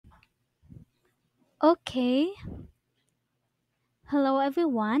Okay. Hello,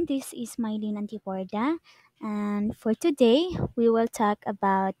 everyone. This is Mylene Antiporda. And for today, we will talk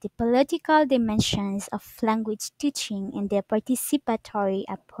about the political dimensions of language teaching and the participatory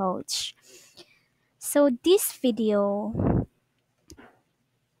approach. So, this video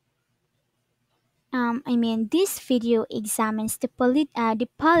examines the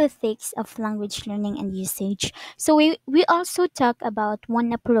politics of language learning and usage. So we also talk about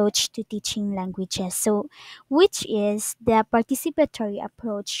one approach to teaching languages. So which is the participatory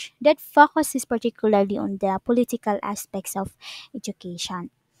approach that focuses particularly on the political aspects of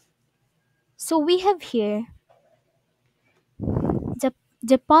education. So we have here the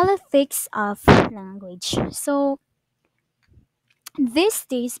the politics of language. So these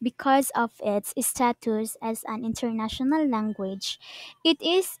days, because of its status as an international language, it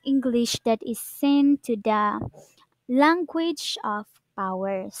is English that is seen to the language of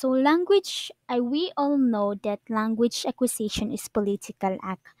power. So, we all know that language acquisition is political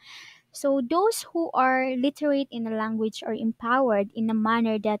act. So, those who are literate in a language are empowered in a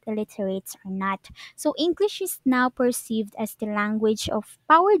manner that illiterates are not. So, English is now perceived as the language of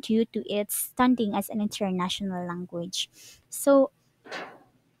power due to its standing as an international language. So,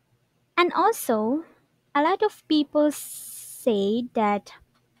 and also, a lot of people say that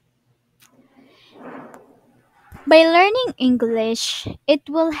by learning English, it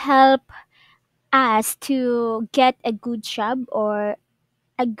will help us to get a good job or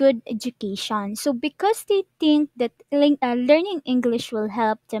a good education. So, because they think that learning English will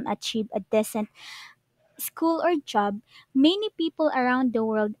help them achieve a decent school or job, many people around the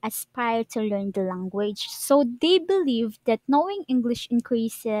world aspire to learn the language. So, they believe that knowing English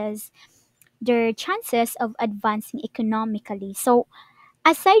increases their chances of advancing economically. So,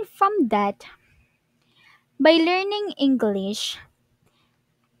 aside from that, by learning English,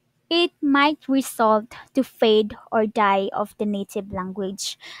 it might result to fade or die of the native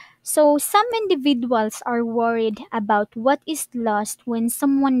language. So some individuals are worried about what is lost when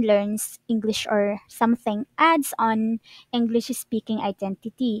someone learns English or something adds on English speaking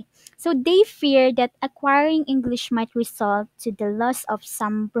identity. So they fear that acquiring English might result to the loss of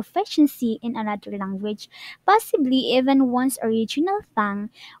some proficiency in another language, possibly even one's original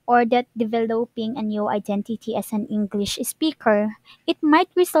tongue, or that developing a new identity as an English speaker, it might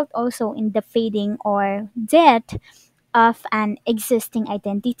result also in the fading or death of an existing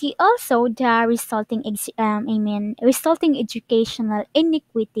identity. Also, the resulting educational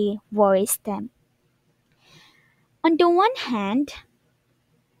inequity worries them. On the one hand,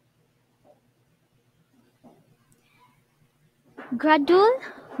 Gradul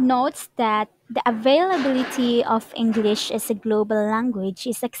notes that the availability of English as a global language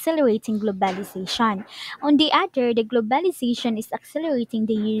is accelerating globalization. On the other, the globalization is accelerating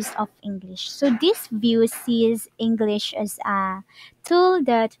the use of English. So this view sees English as a tool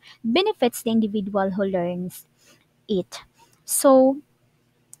that benefits the individual who learns it. So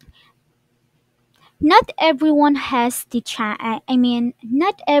not everyone has the chance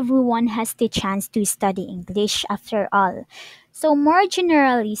to study English after all. So more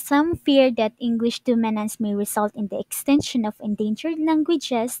generally, some fear that English dominance may result in the extinction of endangered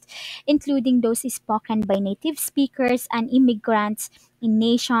languages, including those spoken by native speakers and immigrants in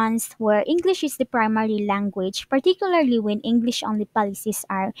nations where English is the primary language, particularly when English only policies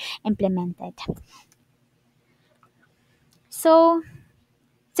are implemented. So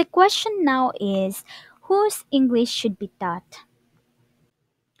the question now is, whose English should be taught?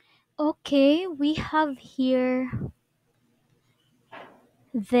 Okay, we have here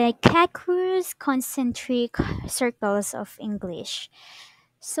the Kakuru's concentric circles of English.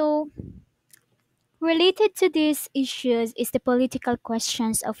 So, related to these issues is the political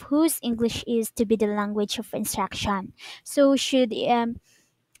questions of whose English is to be the language of instruction. So, should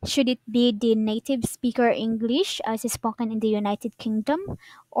it be the native speaker English as is spoken in the United Kingdom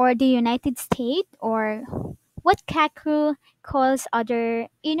or the United States, or what Kaku calls other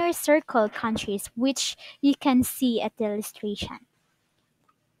inner circle countries, which you can see at the illustration.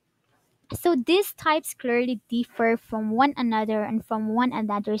 So these types clearly differ from one another and from one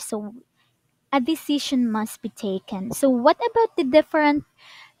another, so a decision must be taken. So what about the different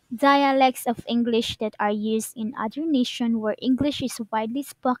dialects of English that are used in other nations where English is widely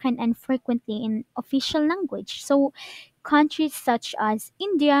spoken and frequently in official language? So countries such as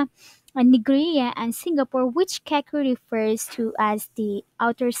India, Nigeria, and Singapore, which Keku refers to as the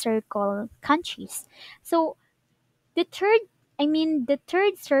outer circle countries. So the third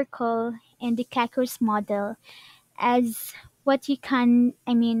circle in the Keku's model, as what you can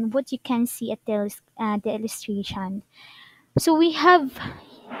see at the illustration. So we have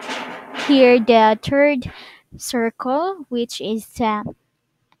Here, the third circle, which is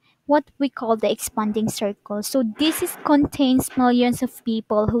what we call the expanding circle. So this is contains millions of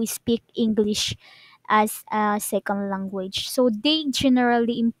people who speak English as a second language. So they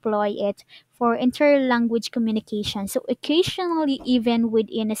generally employ it for inter-language communication. So occasionally even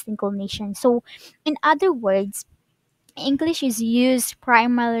within a single nation. So in other words, English is used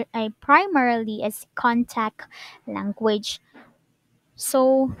primarily as contact language.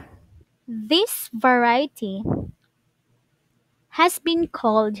 So this variety has been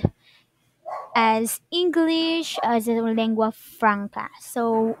called as English as a lingua franca.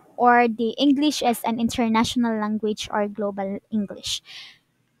 So or the English as an international language or global English.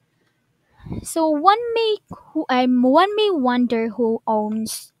 So one may wonder who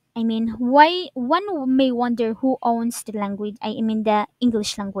owns I mean why one may wonder who owns the language I mean the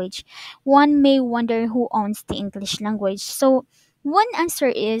English language. One may wonder who owns the English language. So one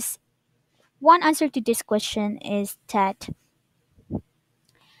answer to this question is that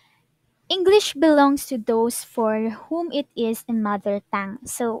English belongs to those for whom it is a mother tongue.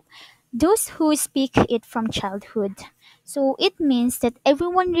 So, those who speak it from childhood. So, it means that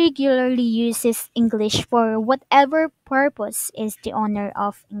everyone regularly uses English for whatever purpose is the honor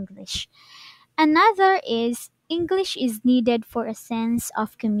of English. Another is English is needed for a sense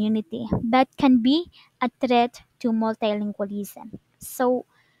of community that can be a threat to multilingualism. So,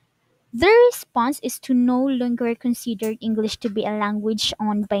 their response is to no longer consider English to be a language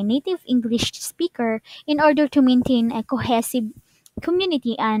owned by native English speaker in order to maintain a cohesive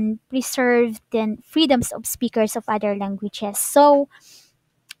community and preserve the freedoms of speakers of other languages. So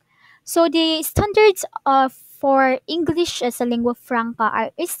the standards for English as a lingua franca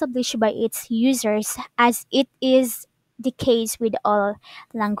are established by its users as it is the case with all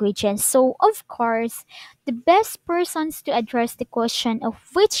languages. So of course, the best persons to address the question of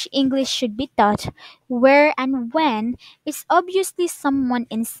which English should be taught, where and when is obviously someone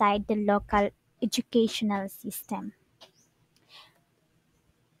inside the local educational system.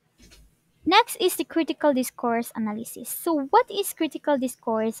 Next is the critical discourse analysis. So what is critical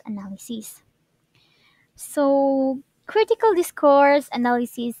discourse analysis? So, critical discourse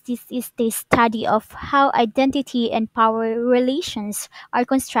analysis this is the study of how identity and power relations are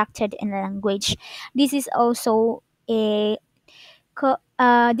constructed in a language. This is also a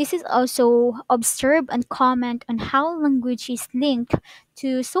this is also observe and comment on how language is linked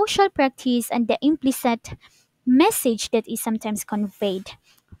to social practice and the implicit message that is sometimes conveyed.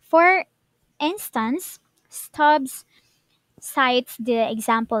 For instance, Stubbs cites the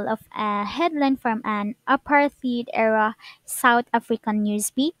example of a headline from an apartheid era South African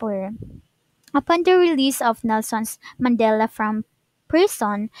newspaper. Upon the release of Nelson Mandela from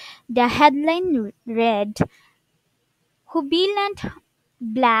prison, the headline read, Jubilant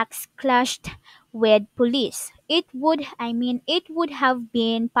blacks clashed with police. It would have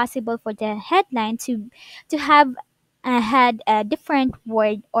been possible for the headline to have had a different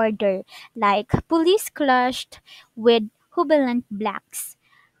word order, like police clashed with jubilant blacks.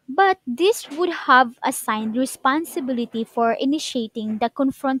 But this would have assigned responsibility for initiating the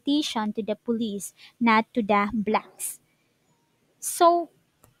confrontation to the police, not to the blacks. So,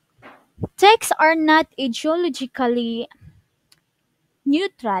 texts are not ideologically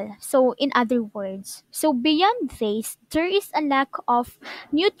neutral. So, in other words, so beyond this, there is a lack of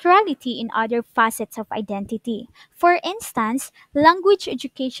neutrality in other facets of identity. For instance, language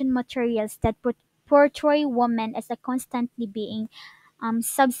education materials that portray women as a constantly being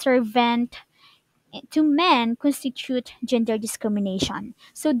subservient to men constitute gender discrimination.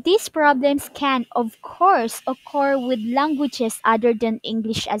 So these problems can, of course, occur with languages other than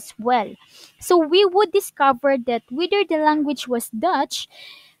English as well. So we would discover that whether the language was Dutch,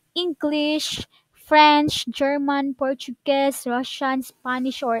 English, French, German, Portuguese, Russian,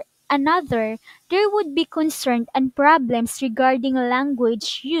 Spanish, or another, there would be concern and problems regarding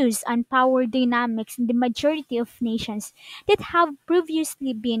language use and power dynamics in the majority of nations that have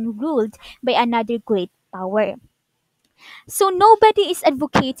previously been ruled by another great power. So nobody is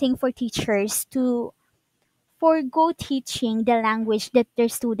advocating for teachers to forego teaching the language that their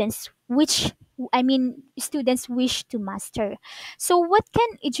students wish to master. So what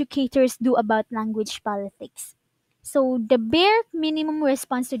can educators do about language politics? So the bare minimum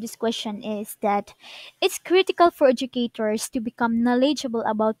response to this question is that it's critical for educators to become knowledgeable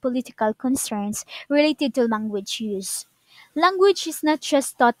about political concerns related to language use. Language is not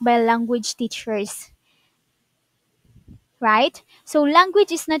just taught by language teachers, right? So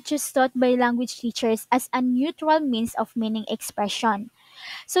language is not just taught by language teachers as a neutral means of meaning expression.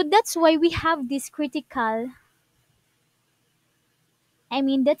 So that's why we have this critical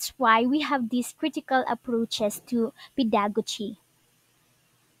That's why we have these critical approaches to pedagogy.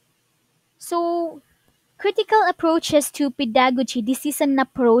 So, critical approaches to pedagogy, this is an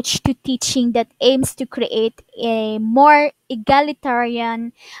approach to teaching that aims to create a more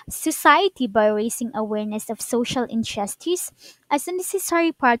egalitarian society by raising awareness of social injustice as a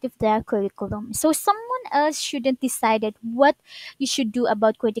necessary part of the curriculum. So someone else shouldn't decide that what you should do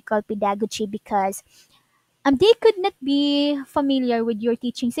about critical pedagogy because they could not be familiar with your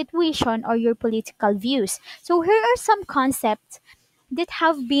teaching situation or your political views. So here are some concepts that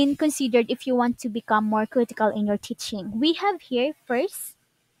have been considered if you want to become more critical in your teaching. We have here first,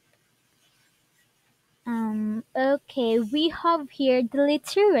 okay, we have here the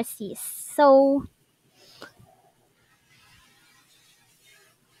literacies. So,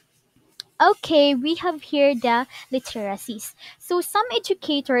 okay, we have here the literacies. So, some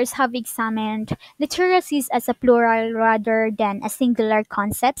educators have examined literacies as a plural rather than a singular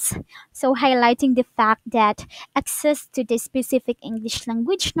concepts. So, highlighting the fact that access to the specific English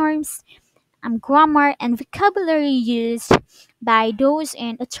language norms, grammar, and vocabulary used by those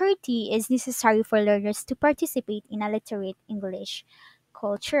in authority is necessary for learners to participate in a literate English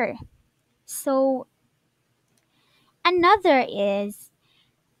culture. So, another is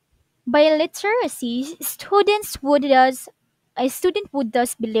by literacy, a student would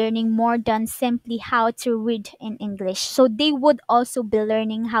thus be learning more than simply how to read in English. So they would also be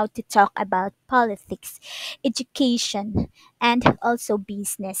learning how to talk about politics, education, and also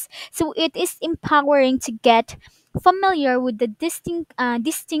business. So it is empowering to get familiar with the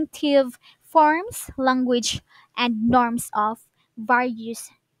distinctive forms, language, and norms of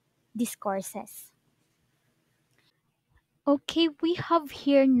various discourses. Okay, we have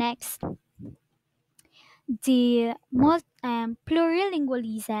here next the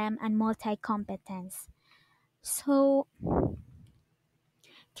plurilingualism and multi-competence. So,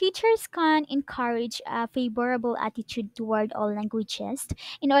 teachers can encourage a favorable attitude toward all languages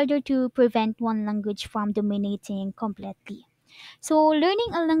in order to prevent one language from dominating completely. So,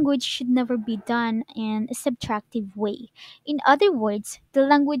 learning a language should never be done in a subtractive way. In other words, the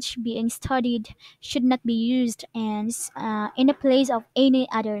language being studied should not be used in a place of any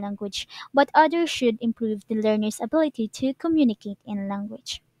other language, but others should improve the learner's ability to communicate in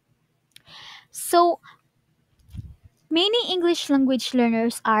language. So, many English language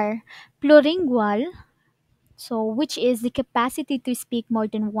learners are pluringual, so which is the capacity to speak more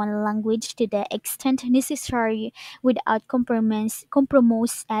than one language to the extent necessary without compromising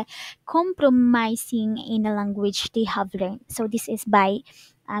in a language they have learned. So this is by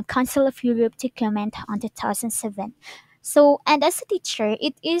Council of Europe document on 2007. So, and as a teacher,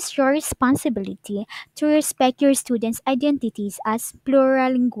 it is your responsibility to respect your students' identities as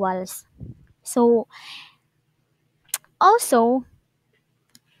plurilinguals. So, also,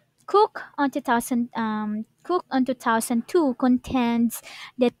 Cook on 2002 contends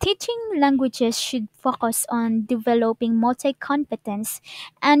that teaching languages should focus on developing multi-competence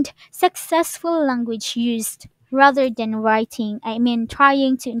and successful language used rather than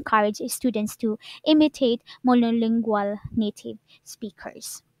trying to encourage students to imitate monolingual native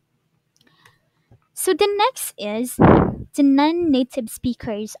speakers. So the next is the non-native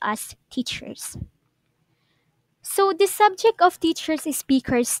speakers as teachers. So the subject of teachers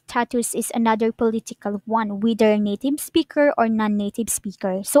speakers status is another political one, whether native speaker or non-native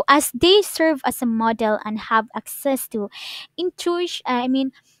speaker. So as they serve as a model and have access to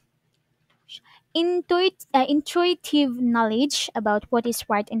intuition, intuitive knowledge about what is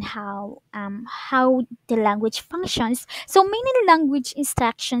right and how the language functions. So many language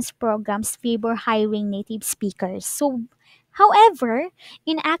instructions programs favor hiring native speakers. So, however,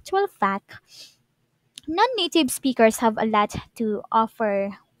 in actual fact, non-native speakers have a lot to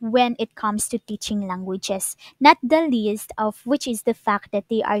offer when it comes to teaching languages, not the least of which is the fact that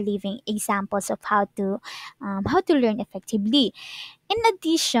they are living examples of how to learn effectively. In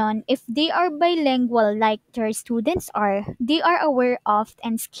addition, if they are bilingual like their students are, they are aware of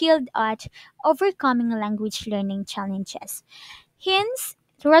and skilled at overcoming language learning challenges. Hence,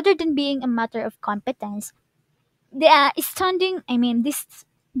 rather than being a matter of competence, the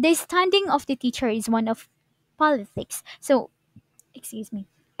standing of the teacher is one of politics. So, excuse me.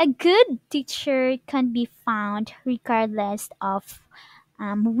 A good teacher can be found regardless of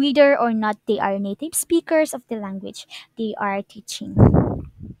whether or not they are native speakers of the language they are teaching.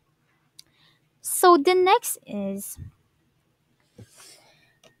 So the next is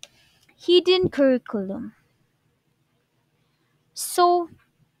hidden curriculum. So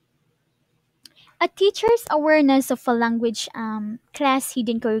a teacher's awareness of a language class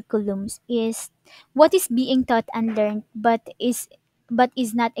hidden curriculums is what is being taught and learned, but is but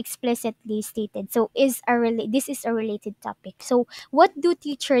is not explicitly stated. So this is a related topic. So what do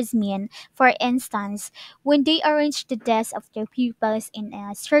teachers mean? For instance, when they arrange the desks of their pupils in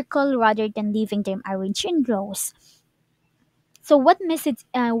a circle rather than leaving them arranged in rows. So what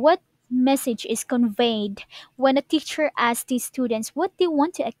message is conveyed when a teacher asks the students what they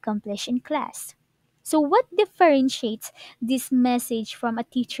want to accomplish in class? So what differentiates this message from a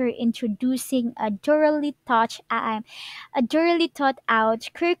teacher introducing a thoroughly thought out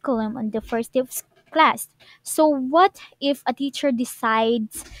curriculum on the first day of class? So what if a teacher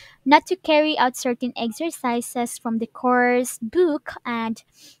decides not to carry out certain exercises from the course book and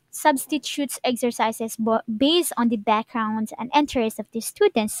substitutes exercises based on the backgrounds and interests of the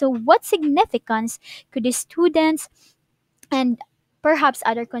students? So what significance could the students and perhaps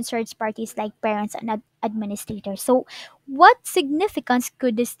other concerned parties like parents and administrators? So what significance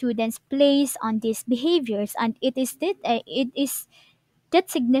could the students place on these behaviors, and it is that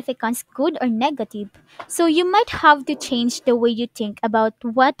significance good or negative? So you might have to change the way you think about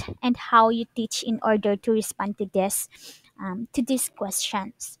what and how you teach in order to respond to these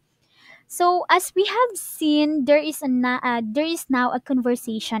questions. So, as we have seen, there is now a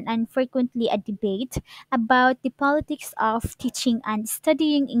conversation and frequently a debate about the politics of teaching and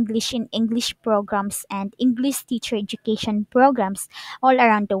studying English in English programs and English teacher education programs all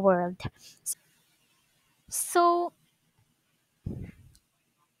around the world. So,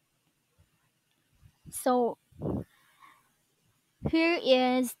 so here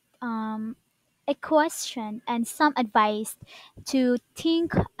is a question and some advice to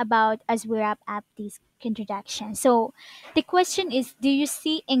think about as we wrap up this introduction. So, the question is, do you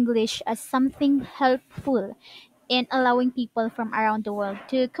see English as something helpful in allowing people from around the world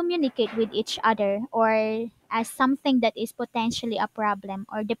to communicate with each other, or as something that is potentially a problem,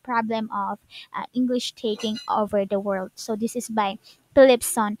 or the problem of English taking over the world? So, this is by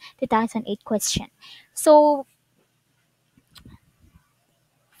Philipson 2008 question. So,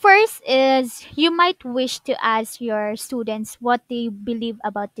 first is you might wish to ask your students what they believe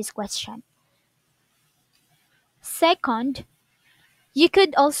about this question. Second, you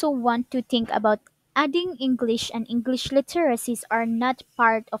could also want to think about adding English and English literacies are not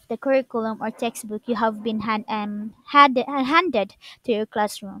part of the curriculum or textbook you have been handed to your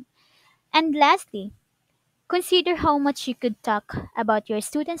classroom. And lastly, consider how much you could talk about your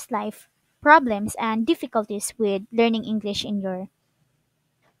students' life, problems, and difficulties with learning English in your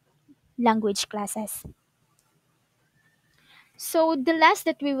language classes. So the last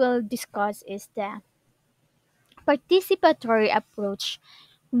that we will discuss is the participatory approach,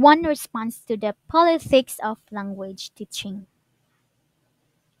 one response to the politics of language teaching.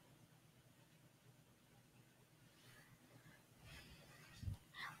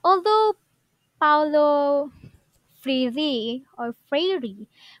 Although Paulo Freire,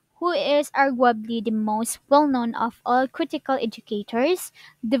 who is arguably the most well-known of all critical educators,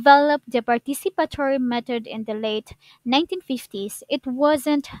 developed the participatory method in the late 1950s. It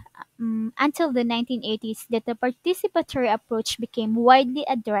wasn't until the 1980s that the participatory approach became widely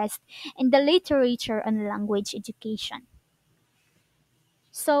addressed in the literature on language education.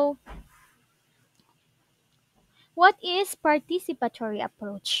 So, what is participatory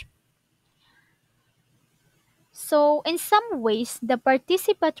approach? So, in some ways, the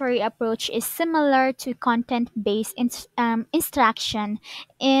participatory approach is similar to content-based instruction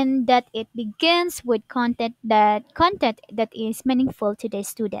in that it begins with content that is meaningful to the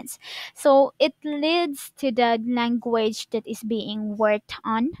students. So, it leads to the language that is being worked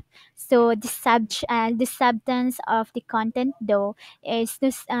on. So, the substance of the content, though, is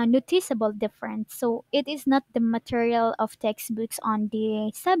noticeable different. So, it is not the material of textbooks on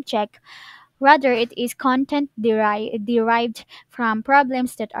the subject. Rather, it is content derived from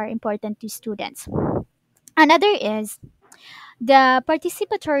problems that are important to students. Another is the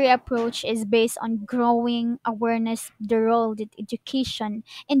participatory approach is based on growing awareness of the role that education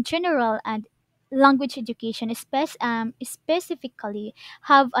in general and language education specifically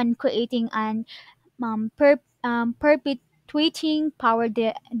have on creating and perpetuating power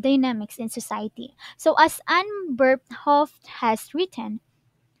dynamics in society. So, as Anne Burphoff has written,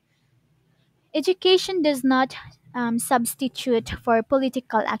 education does not substitute for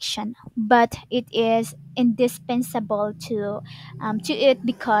political action, but it is indispensable to it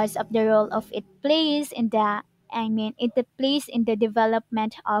because of the role of it plays in the it plays in the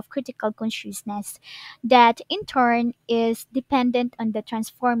development of critical consciousness that in turn is dependent on the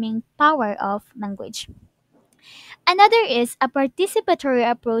transforming power of language. Another is a participatory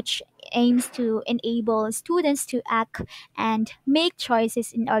approach aims to enable students to act and make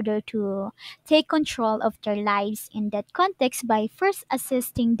choices in order to take control of their lives in that context by first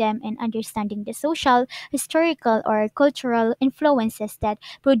assisting them in understanding the social, historical, or cultural influences that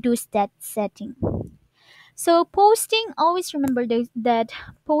produce that setting. So posting, always remember that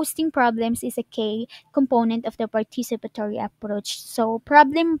posting problems is a key component of the participatory approach. So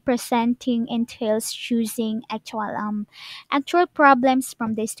problem presenting entails choosing actual problems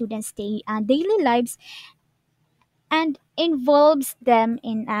from the students' daily lives and involves them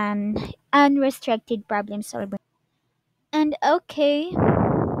in an unrestricted problem solving. And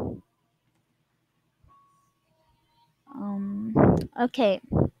um, okay,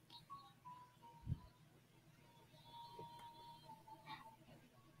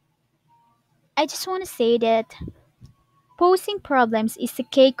 I just want to say that posing problems is a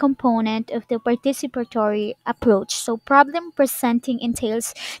key component of the participatory approach. So, problem presenting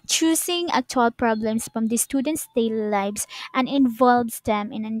entails choosing actual problems from the students' daily lives and involves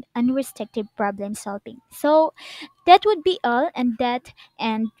them in an unrestricted problem solving. So, that would be all, and that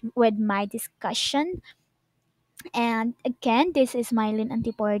end with my discussion. And again, this is Mylene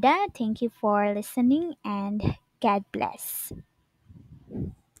Antiporda. Thank you for listening, and God bless.